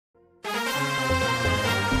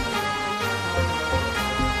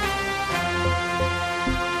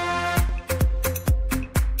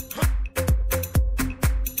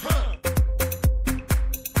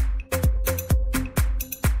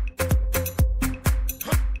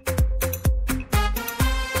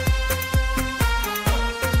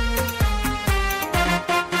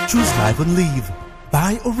Choose life and live.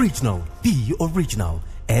 Buy original. Be original.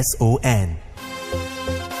 SON.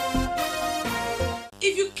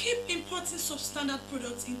 If you keep importing substandard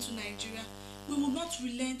products into Nigeria, we will not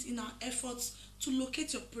relent in our efforts to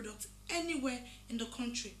locate your product anywhere in the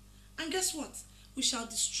country. And guess what? We shall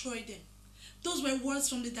destroy them. Those were words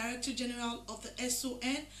from the Director General of the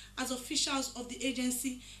SON as officials of the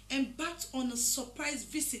agency embarked on a surprise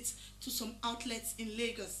visit to some outlets in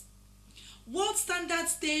Lagos. World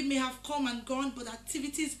Standards Day may have come and gone, but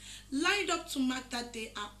activities lined up to mark that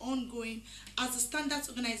day are ongoing as the Standards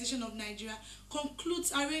Organization of Nigeria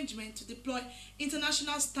concludes arrangement to deploy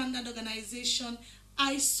International Standard Organization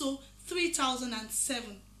ISO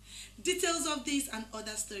 3007. Details of these and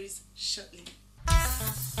other stories shortly.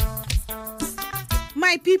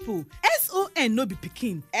 My people, SON no be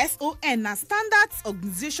pikin. SON na Standards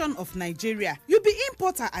Organization of Nigeria. You be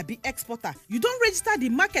importer, I be exporter. You don register the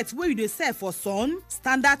market where you dey sell for son.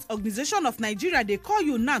 Standards Organization of Nigeria dey call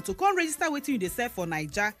you now to come register wetin you dey sell for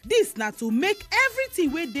Naija. This na to make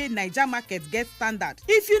everything wey dey Naija market get standard.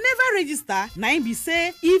 If you never register, na im be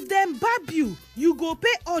say if dem gbab you, you go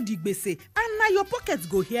pay all the gbese and na your pocket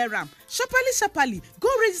go hear am. Sharparly, go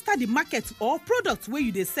register the market or product wey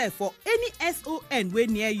you dey sell for any SON wey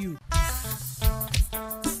near you.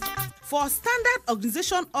 For Standard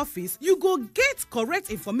Organization Office, you go get correct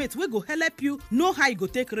information wey go help you know how you go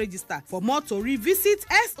take register. For more tori, visit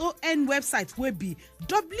SON website wey be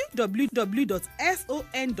www.son.gov.ng.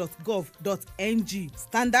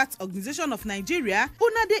 Standard Organization of Nigeria,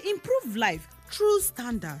 una dey improve life through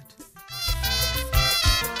standard.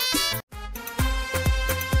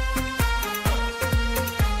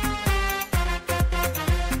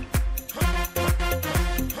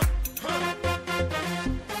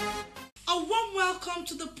 Welcome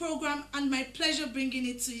to the program, and my pleasure bringing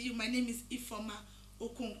it to you. My name is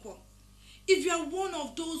E018. If you are one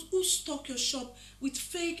of those who stock your shop with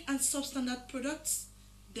fake and substandard products,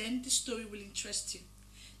 then this story will interest you.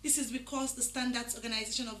 This is because the Standards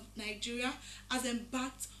Organization of Nigeria has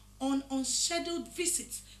embarked on unscheduled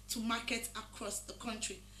visits to markets across the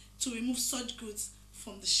country to remove such goods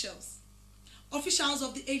from the shelves. Officials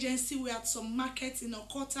of the agency were at some markets in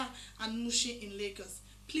Okota and Mushin in Lagos.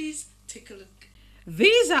 Please take a look.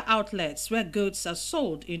 These are outlets where goods are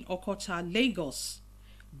sold in Okota, Lagos.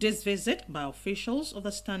 This visit by officials of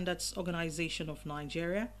the Standards Organization of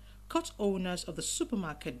Nigeria caught owners of the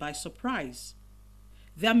supermarket by surprise.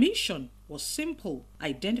 Their mission was simple: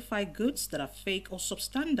 identify goods that are fake or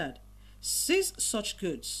substandard, seize such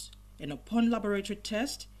goods, and upon laboratory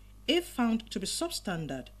test, if found to be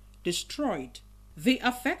substandard, destroyed. The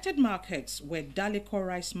affected markets were Daliko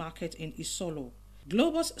Rice Market in Isolo,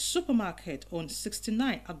 Globus Supermarket on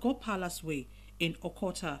 69 Agor Palace Way in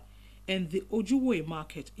Okota, and the Ojuwe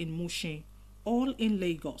Market in Mushin, all in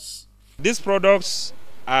Lagos. These products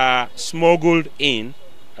are smuggled in.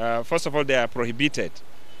 First of all, they are prohibited.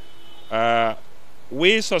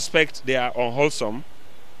 We suspect they are unwholesome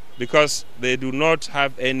because they do not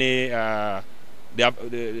have any,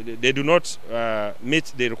 they do not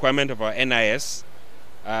meet the requirement of our NIS.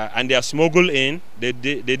 And they are smuggled in. They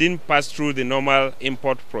didn't pass through the normal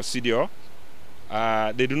import procedure.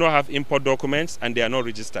 They do not have import documents, and they are not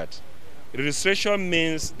registered. Registration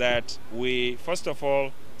means that we, first of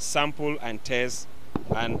all, sample and test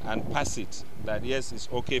and pass it, that yes, it's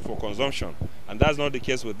okay for consumption. And that's not the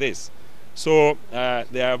case with this. So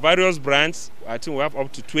there are various brands. I think we have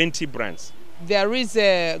up to 20 brands. There is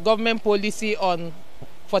a government policy on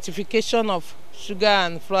fortification of sugar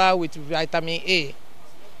and flour with vitamin A.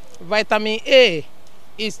 Vitamin A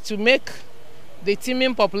is to make the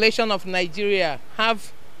teeming population of Nigeria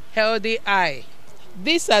have healthy eye.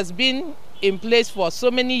 This has been in place for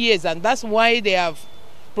so many years, and that's why they have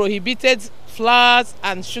prohibited flours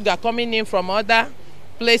and sugar coming in from other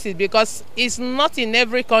places, because it's not in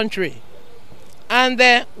every country. And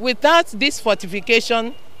without this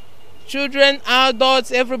fortification, children,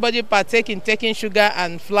 adults, everybody partake in taking sugar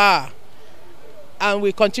and flour, and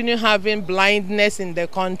we continue having blindness in the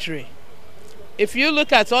country. If you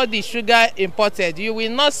look at all the sugar imported, you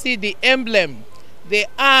will not see the emblem, the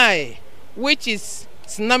eye, which is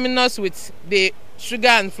synonymous with the sugar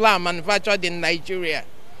and flour manufactured in Nigeria.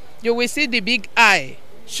 You will see the big eye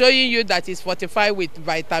showing you that it's fortified with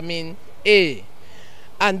vitamin A.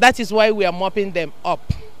 And that is why we are mopping them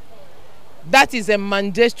up. That is a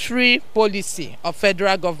mandatory policy of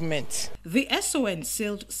federal government. The SON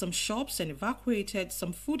sealed some shops and evacuated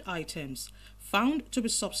some food items found to be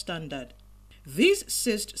substandard. These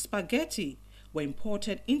seized spaghetti were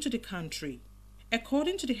imported into the country.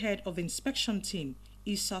 According to the head of the inspection team,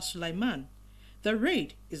 Isa Sulaiman, The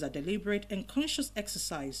raid is a deliberate and conscious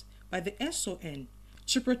exercise by the SON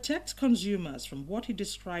to protect consumers from what he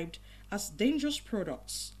described as dangerous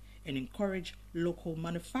products and encourage local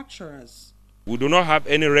manufacturers. We do not have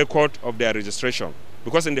any record of their registration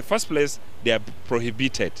because in the first place they are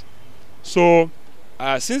prohibited. So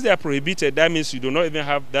since they are prohibited, that means you do not even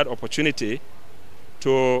have that opportunity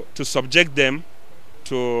to subject them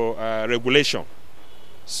to regulation.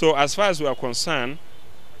 So as far as we are concerned,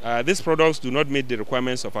 these products do not meet the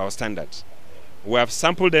requirements of our standards. We have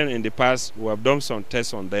sampled them in the past, we have done some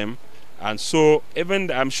tests on them, and so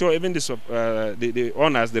I'm sure even the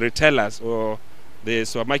owners, the retailers or the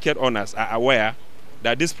supermarket owners are aware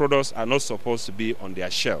that these products are not supposed to be on their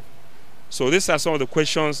shelf. So these are some of the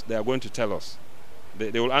questions they are going to tell us.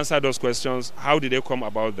 They will answer those questions. How did they come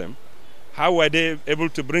about them? How were they able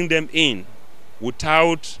to bring them in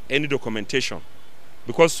without any documentation?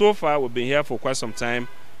 Because so far we've been here for quite some time,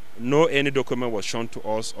 no any document was shown to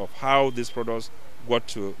us of how these products got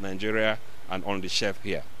to Nigeria and on the shelf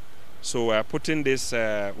here. So we are putting this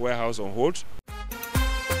warehouse on hold.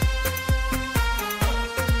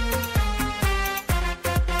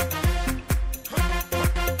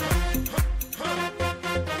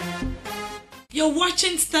 You're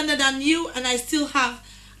watching Standard and New, and I still have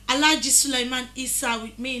Alhaji Sulaiman Isa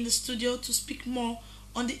with me in the studio to speak more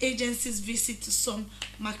on the agency's visit to some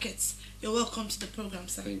markets. You're welcome to the program,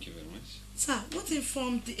 sir. Thank you very much. Sir, what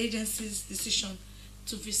informed the agency's decision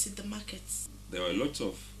to visit the markets? There were a lot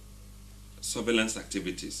of surveillance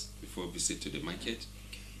activities before visit to the market.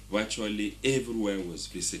 Virtually everywhere was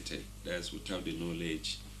visited. That's without the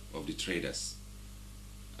knowledge of the traders.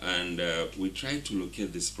 And we tried to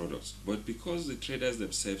locate these products. But because the traders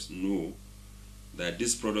themselves know that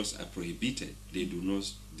these products are prohibited, they do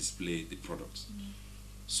not display the products.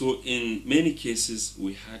 So in many cases,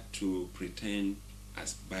 we had to pretend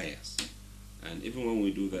as buyers. And even when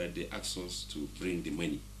we do that, they ask us to bring the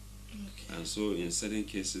money. And so in certain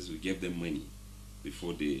cases, we gave them money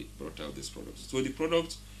before they brought out these products. So the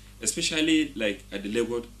products, especially like at the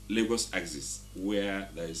Lagos axis, where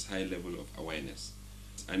there is high level of awareness.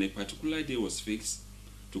 And a particular day was fixed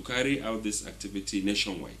to carry out this activity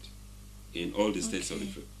nationwide in all the states of the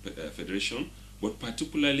Federation, but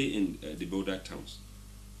particularly in the border towns.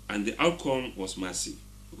 And the outcome was massive,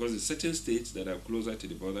 because in certain states that are closer to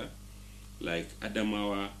the border, like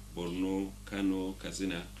Adamawa, Borno, Kano,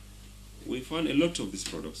 Katsina, we found a lot of these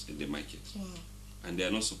products in the market. Wow. And they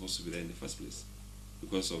are not supposed to be there in the first place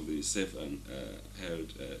because of the safety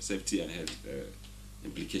and health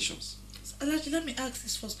implications. So, Alhaji, let me ask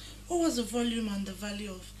this first. What was the volume and the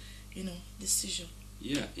value of, this seizure?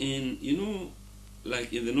 Yeah,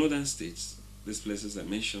 like in the northern states, these places I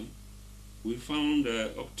mentioned, we found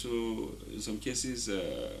up to, in some cases,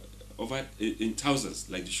 over in thousands.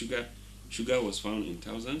 Like the sugar was found in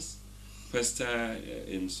thousands, pasta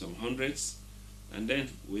in some hundreds, and then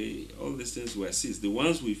all these things were seized. The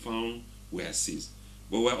ones we found were seized,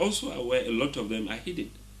 but we're also aware a lot of them are hidden.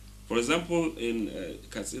 For example, in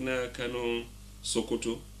Katsina, Kano,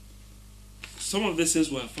 Sokoto, some of these things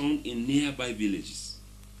were found in nearby villages.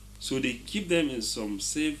 So they keep them in some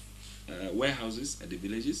safe warehouses at the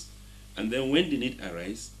villages, and then when the need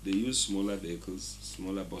arises, they use smaller vehicles,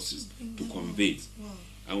 smaller buses to convey. Wow.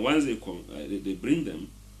 And once they bring them,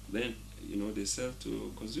 then they sell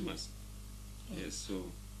to consumers. Wow. Yes.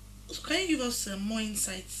 So can you give us more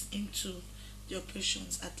insights into the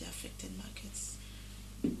operations at the affected markets?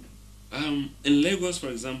 In Lagos, for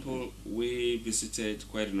example, we visited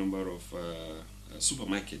quite a number of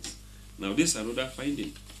supermarkets. Now, this is another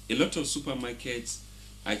finding. A lot of supermarkets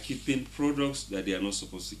are keeping products that they are not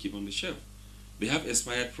supposed to keep on the shelf. They have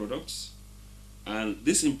expired products, and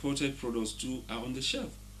these imported products too are on the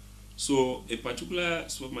shelf. So a particular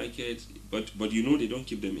supermarket, but they don't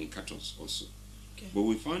keep them in cartons also. Okay. But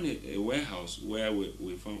we found a warehouse where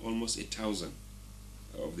we found almost 1,000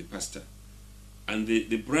 of the pasta. And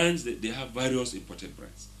the brands, they have various imported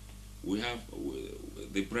brands. We have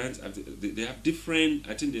the brands, they have different,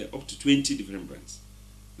 I think there are up to 20 different brands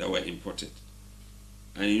that were imported.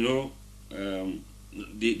 And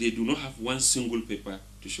they do not have one single paper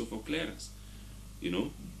to show for clearance.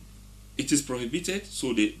 It is prohibited,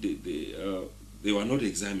 so they were not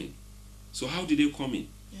examined. So how did they come in?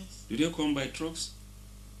 Yes. Did they come by trucks?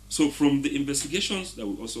 So from the investigations that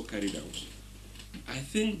we also carried out, I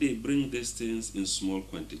think they bring these things in small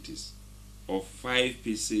quantities of 5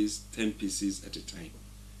 pieces, 10 pieces at a time.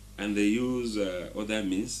 And they use other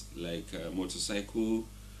means like motorcycle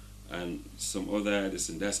and some other that's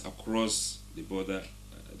across the border.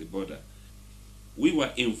 We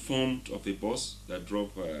were informed of a bus that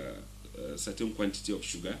dropped a certain quantity of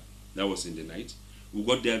sugar That was in the night. We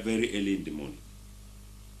got there very early in the morning.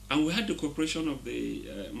 And we had the cooperation of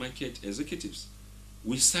the market executives.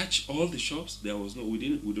 We searched all the shops. There was we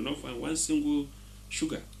did not find one single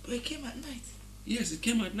sugar. But it came at night. Yes, it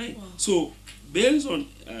came at night. Wow. So, based on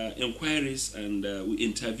inquiries, and we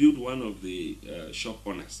interviewed one of the shop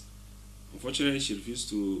owners. Unfortunately, she refused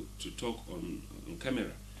to talk on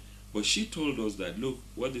camera. But she told us that, look,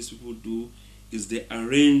 what these people do is they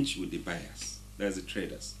arrange with the buyers, that's the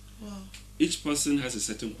traders. Wow. Each person has a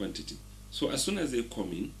certain quantity. So as soon as they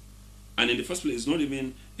come in, and in the first place, it's not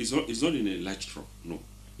in a large truck, no.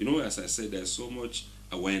 You know, as I said, there's so much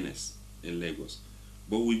awareness in Lagos.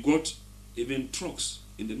 But we got even trucks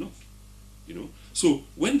in the north, you know. So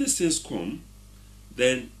when these things come,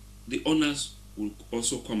 then the owners will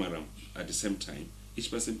also come around at the same time. Each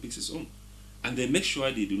person picks his own. And they make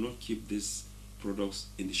sure they do not keep these products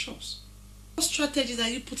in the shops. What strategies are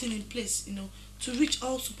you putting in place, you know, to reach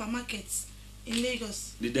all supermarkets in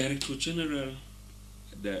Lagos? The Director General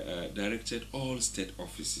directed all state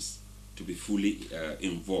offices to be fully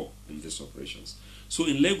involved in these operations. So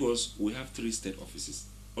in Lagos, we have 3 state offices.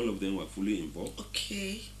 All of them were fully involved.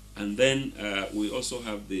 Okay. And then we also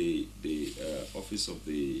have the office of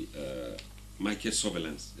the market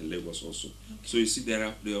surveillance in Lagos also. Okay. So you see, there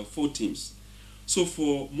are 4 teams. So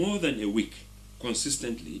for more than a week,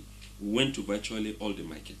 consistently, we went to virtually all the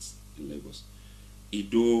markets in Lagos.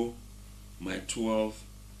 Ido, My 12,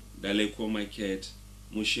 Daleko Market,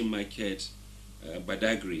 Mushin Market,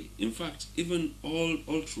 Badagry. In fact, even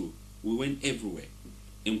all through, we went everywhere,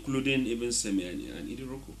 including even Semi and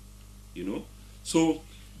Idiroko, you know. So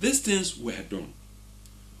these things were done.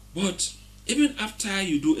 But even after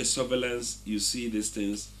you do a surveillance, you see these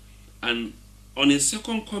things, and on a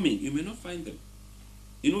second coming, you may not find them.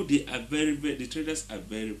 You know, they are the traders are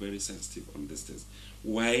very, very sensitive on these things.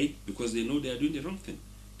 Why? Because they know they are doing the wrong thing.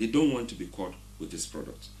 They don't want to be caught with this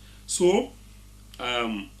product. So,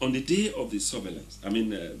 on the day of the surveillance, I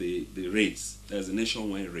mean the raids, there's a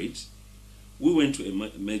nationwide raid. We went to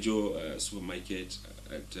a major supermarket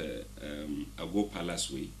at Agbo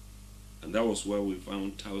Palace Way, and that was where we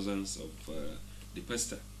found thousands of the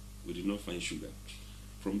pasta. We did not find sugar.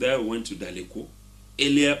 From there, we went to Daleko.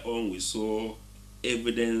 Earlier on, we saw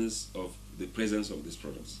evidence of the presence of these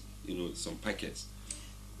products, you know, some packets.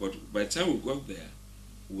 But by the time we got there,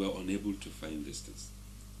 we were unable to find these things.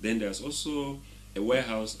 Then there's also a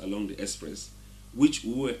warehouse along the express, which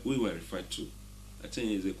we were referred to. I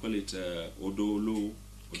think they call it Odolo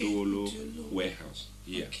warehouse.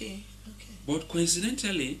 Yeah. Okay. But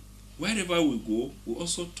coincidentally, wherever we go, we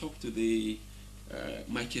also talk to the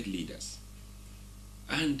market leaders.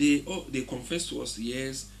 And they confess to us,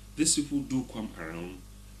 yes, these people do come around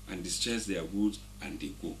and discharge their goods and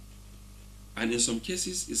they go. And in some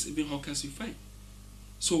cases, it's even hawkers we find.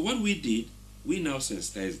 So what we did, we now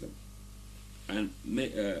sensitized them and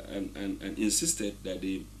insisted that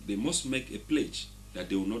they must make a pledge that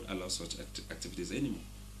they will not allow such activities anymore.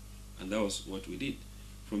 And that was what we did.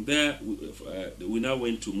 From there, we now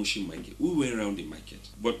went to Mushin Market. We went around the market,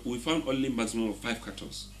 but we found only maximum of 5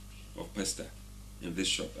 cartons of pasta in this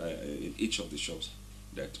shop, in each of the shops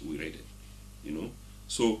that we raided, you know.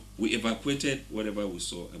 So we evacuated whatever we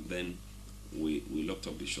saw, and then we locked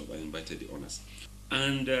up the shop and invited the owners.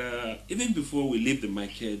 And even before we leave the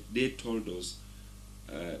market, they told us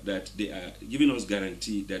that they are giving us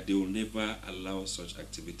guarantee that they will never allow such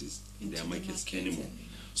activities in their markets anymore.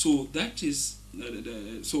 So that is,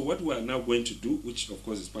 so what we are now going to do, which of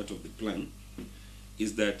course is part of the plan,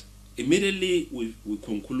 is that immediately we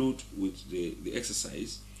conclude with the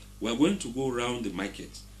exercise, we are going to go around the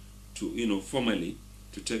market to, you know, formally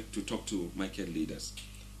to talk to market leaders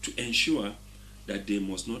to ensure that they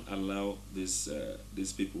must not allow these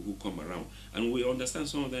people who come around. And we understand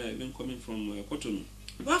some of them are even coming from Cotonou.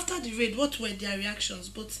 But after the raid, what were their reactions,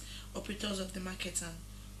 both operators of the market and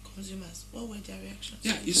consumers? What were their reactions?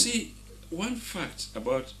 Yeah, you see, one fact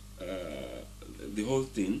about the whole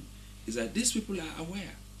thing is that these people are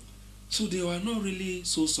aware. So they were not really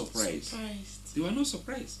so surprised. They were not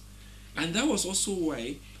surprised. And that was also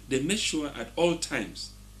why they made sure at all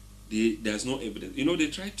times there's no evidence. You know, they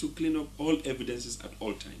try to clean up all evidences at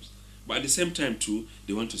all times. But at the same time, too,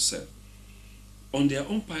 they want to sell. On their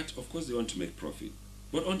own part, of course, they want to make profit.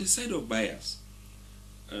 But on the side of buyers,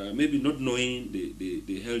 maybe not knowing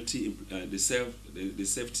the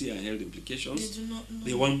safety and health implications, they do not know.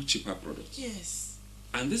 They want cheaper products. Yes.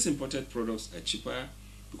 And these imported products are cheaper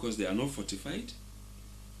because they are not fortified.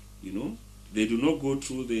 You know, they do not go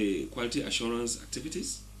through the quality assurance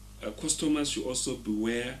activities. Customers should also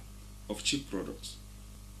beware of cheap products.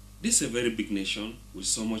 This is a very big nation with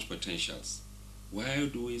so much potentials. Why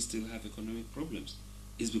do we still have economic problems?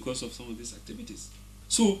 It's because of some of these activities.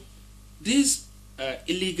 So these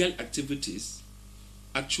illegal activities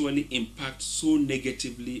actually impact so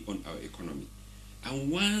negatively on our economy.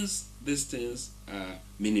 And once these things are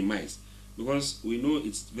minimized, because we know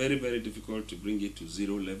it's very, very difficult to bring it to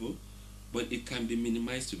zero level, but it can be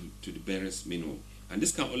minimized to the barest minimum. And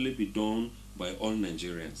this can only be done by all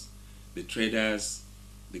Nigerians, the traders,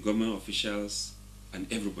 the government officials,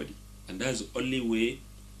 and everybody. And that's the only way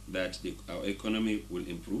that our economy will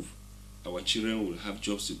improve, our children will have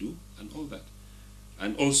jobs to do, and all that.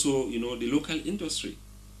 And also, you know, the local industry,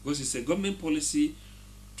 because it's a government policy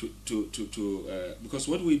because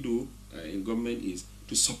what we do in government is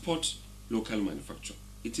to support local manufacture.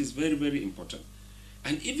 It is very, very important.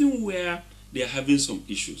 And even where they are having some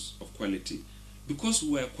issues of quality, because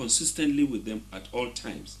we are consistently with them at all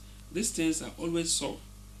times, these things are always solved.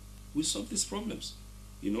 We solve these problems,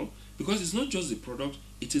 you know, because it's not just the product,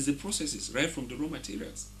 it is the processes, right from the raw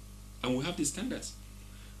materials. And we have the standards.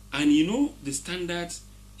 And you know, the standards,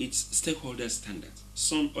 it's stakeholder standards.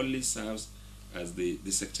 Some only serves as the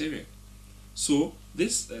secretariat. So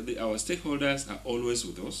our stakeholders are always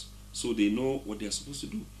with us, so they know what they are supposed to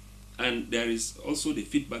do. And there is also the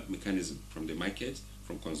feedback mechanism from the market,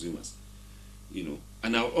 from consumers, you know.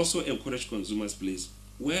 And I'll also encourage consumers, please,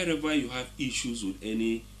 wherever you have issues with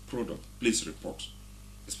any product, please report,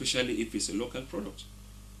 especially if it's a local product.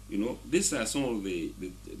 You know, these are some of the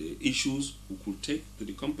issues we could take to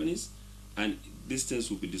the companies, and these things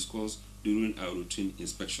will be discussed during our routine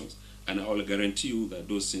inspections. And I will guarantee you that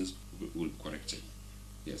those things will be corrected.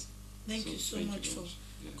 Yes. Thank you so much for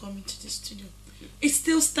coming to the studio. Yeah. It's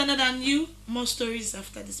still Standard and You. More stories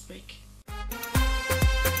after this break.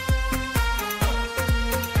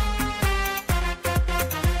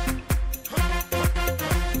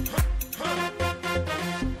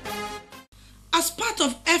 As part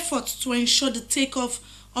of efforts to ensure the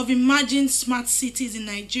takeoff of emerging smart cities in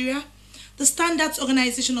Nigeria, the Standards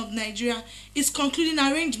Organization of Nigeria is concluding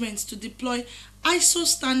arrangements to deploy ISO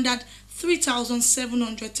standard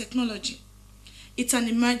 3700 technology. It's an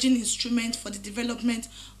emerging instrument for the development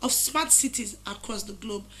of smart cities across the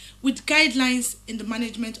globe, with guidelines in the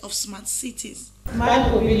management of smart cities.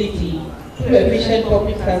 Smart mobility through efficient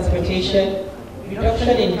public transportation,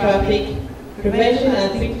 reduction in traffic, prevention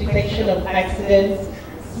and quick detection of accidents,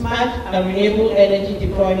 smart and renewable energy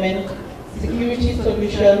deployment, security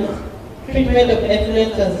solutions, treatment of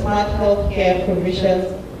effluent and smart healthcare provisions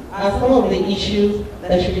are some of the issues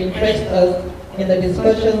that should interest us in the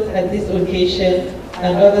discussions at this occasion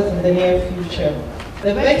and others in the near future.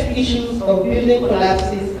 The vexed issues of building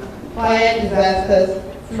collapses, fire disasters,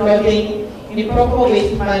 flooding, improper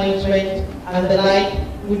waste management, and the like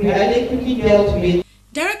will be adequately dealt with.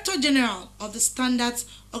 Director General of the Standards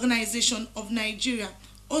Organization of Nigeria,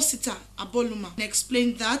 Osita Aboluma,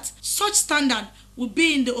 explained that such standard will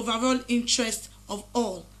be in the overall interest of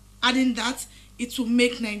all, adding that it will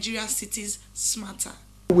make Nigeria cities smarter.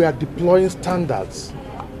 We are deploying standards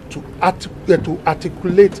to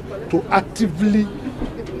articulate, to actively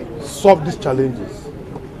solve these challenges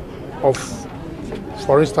of,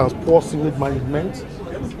 for instance, poor sewage management,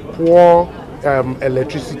 poor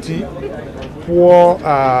electricity, poor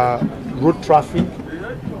road traffic.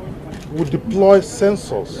 We deploy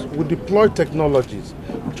sensors, we deploy technologies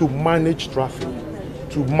to manage traffic,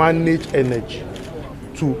 to manage energy,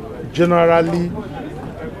 to generally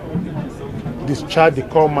discharge the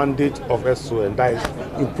core mandate of SON, that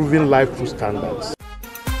is improving life through standards.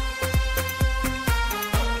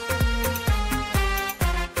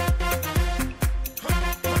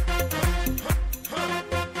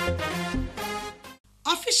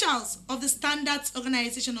 Officials of the Standards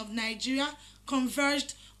Organization of Nigeria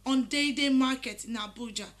converged on Day Market in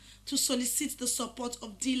Abuja to solicit the support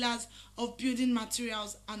of dealers of building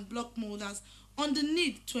materials and block molders on the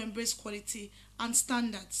need to embrace quality and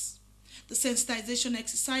standards. The sensitization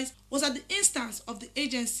exercise was at the instance of the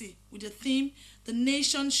agency with the theme, "The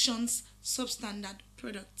Nation Shuns Substandard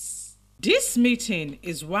Products." This meeting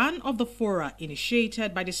is one of the fora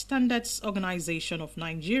initiated by the Standards Organization of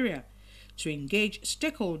Nigeria to engage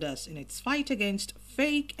stakeholders in its fight against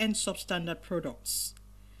fake and substandard products.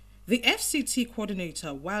 The FCT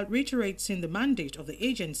coordinator, while reiterating the mandate of the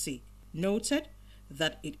agency, noted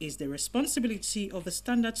that it is the responsibility of the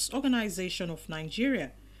Standards Organization of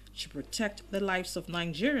Nigeria to protect the lives of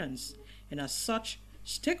Nigerians, and as such,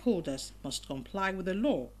 stakeholders must comply with the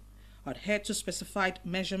law, adhere to specified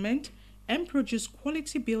measurement, and produce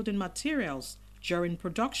quality building materials during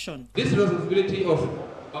production. This responsibility of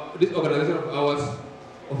this organization of ours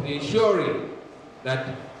of ensuring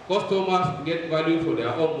that customers get value for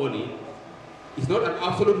their own money is not an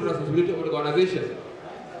absolute responsibility of the organization,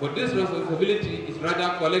 but this responsibility is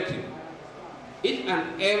rather collective. Each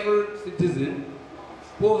and every citizen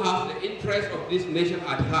who has the interest of this nation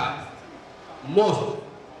at heart must,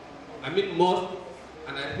 and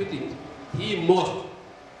I repeat it, he must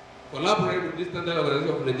collaborate with this standard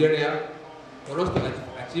organization of Nigeria for us to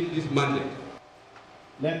achieve this mandate.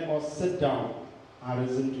 Let us sit down and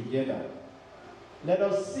reason together. Let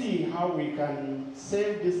us see how we can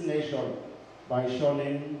save this nation by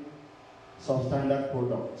shunning substandard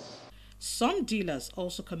products. Some dealers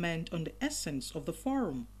also comment on the essence of the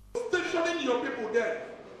forum. Stationing your people there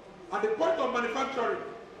at the point of manufacturing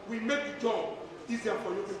will make the job easier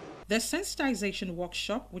for you people. The sensitization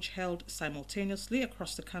workshop, which held simultaneously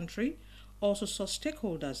across the country, also saw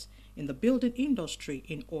stakeholders in the building industry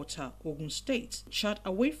in Ota, Ogun State, chart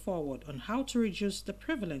a way forward on how to reduce the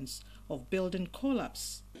prevalence of building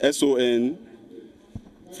collapse. SON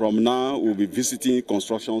from now will be visiting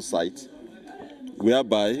construction sites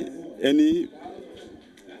whereby any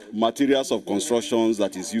materials of constructions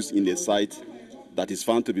that is used in a site that is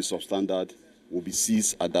found to be substandard will be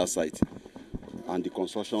seized at that site and the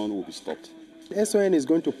construction will be stopped. SON is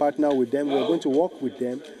going to partner with them, we're going to work with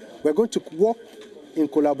them, we're going to work in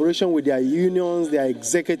collaboration with their unions, their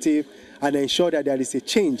executive, and ensure that there is a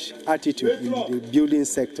change attitude in the building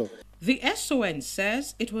sector. The SON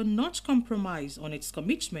says it will not compromise on its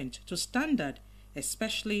commitment to standard,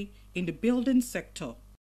 especially in the building sector.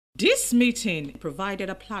 This meeting provided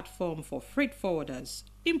a platform for freight forwarders,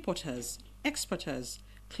 importers, exporters,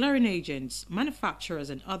 clearing agents, manufacturers,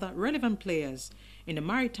 and other relevant players in the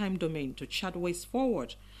maritime domain to chart ways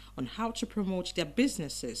forward on how to promote their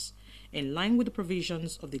businesses in line with the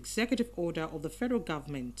provisions of the executive order of the federal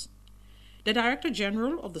government. The Director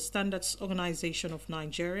General of the Standards Organization of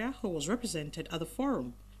Nigeria, who was represented at the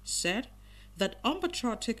forum, said that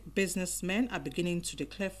unpatriotic businessmen are beginning to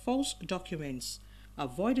declare false documents,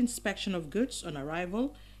 avoid inspection of goods on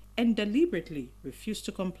arrival, and deliberately refuse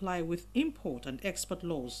to comply with import and export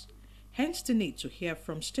laws, hence the need to hear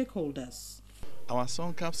from stakeholders. Our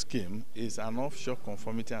SONCAP scheme is an offshore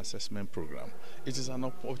conformity assessment program. It is an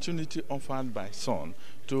opportunity offered by SON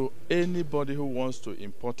to anybody who wants to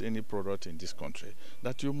import any product in this country,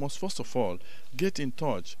 that you must first of all get in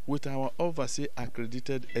touch with our overseas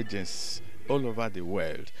accredited agents all over the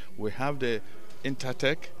world. We have the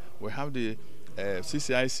Intertech, we have the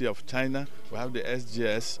CCIC of China, we have the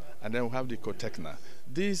SGS, and then we have the Cotecna.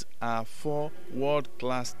 These are 4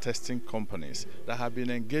 world-class testing companies that have been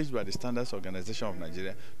engaged by the Standards Organization of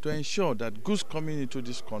Nigeria to ensure that goods coming into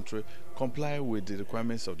this country comply with the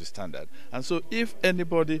requirements of the standard. And so if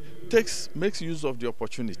anybody makes use of the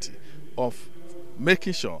opportunity of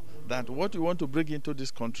making sure that what you want to bring into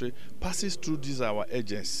this country passes through these our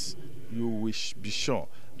agents, you will be sure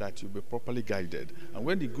that you'll be properly guided. And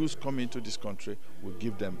when the goods come into this country, we'll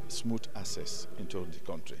give them smooth access into the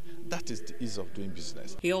country. That is the ease of doing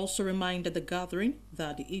business. He also reminded the gathering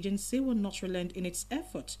that the agency will not relent in its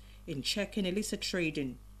effort in checking illicit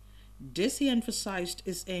trading. This, he emphasized,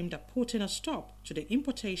 is aimed at putting a stop to the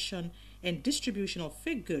importation and distribution of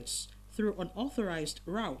fake goods through unauthorized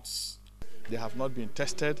routes. They have not been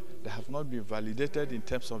tested, they have not been validated in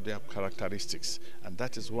terms of their characteristics. And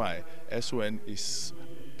that is why SON is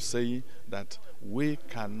saying that we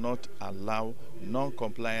cannot allow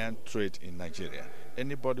non-compliant trade in Nigeria.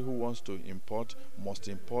 Anybody who wants to import must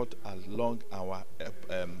import along our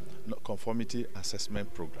conformity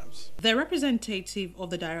assessment programs. The representative of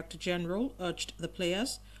the Director General urged the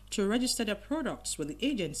players to register their products with the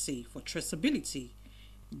agency for traceability,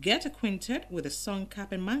 get acquainted with the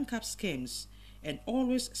SONCAP and MANCAP schemes, and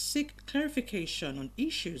always seek clarification on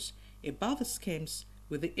issues about the schemes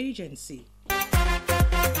with the agency.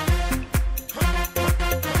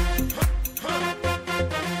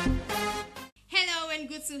 Hello and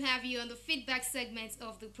good to have you on the feedback segment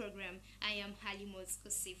of the program. I am Halimot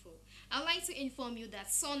Osifo. I'd like to inform you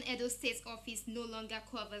that Son Edo State office no longer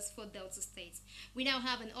covers for Delta State. We now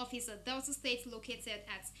have an office at Delta State located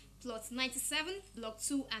at Plot 97, Block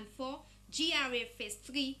 2 and 4, GRA Phase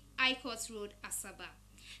 3, I Court Road, Asaba.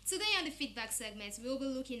 Today on the feedback segment, we'll be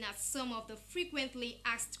looking at some of the frequently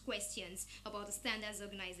asked questions about the Standards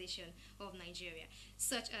Organization of Nigeria,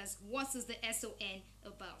 such as what is the SON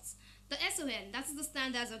about? The SON, that is the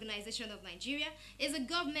Standards Organization of Nigeria, is a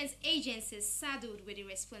government agency saddled with the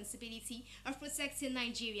responsibility of protecting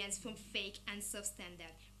Nigerians from fake and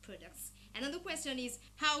substandard products. Another question is,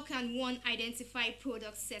 how can one identify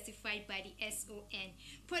products certified by the SON?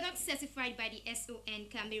 Products certified by the SON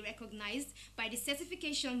can be recognized by the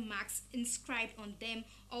certification marks inscribed on them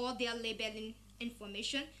or their labeling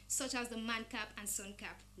information such as the man cap and sun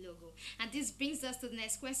cap logo. And this brings us to the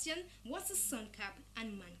next question. What's a sun cap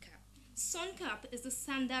and man cap? SUNCAP is the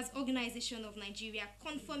Standards Organization of Nigeria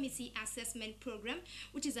Conformity Assessment Program,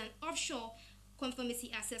 which is an offshore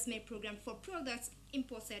conformity assessment program for products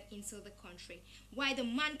imported into the country, while the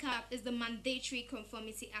MANCAP is the Mandatory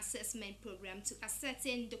Conformity Assessment Program to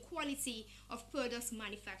ascertain the quality of products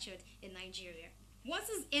manufactured in Nigeria. What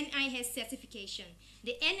is NIS certification?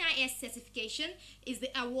 The NIS certification is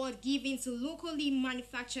the award given to locally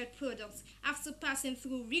manufactured products after passing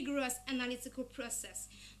through rigorous analytical process.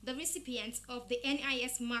 The recipients of the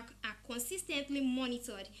NIS mark are consistently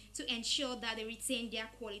monitored to ensure that they retain their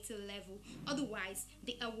quality level. Otherwise,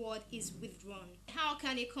 the award is withdrawn. How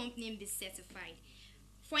can a company be certified?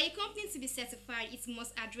 For a company to be certified, it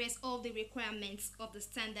must address all the requirements of the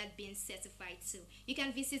standard being certified to. You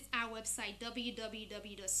can visit our website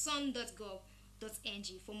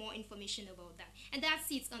www.sun.gov.ng for more information about that. And that's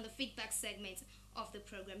it on the feedback segment of the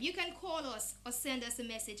program. You can call us or send us a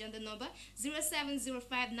message on the number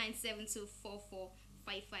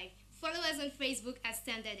 0705-972-4455. Follow us on Facebook at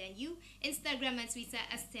Standard and You, Instagram and Twitter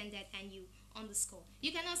at Standard and You _.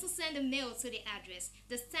 You can also send a mail to the address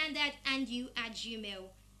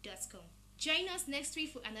thestandardandyou@gmail.com. Join us next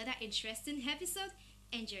week for another interesting episode.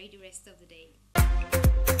 Enjoy the rest of the day.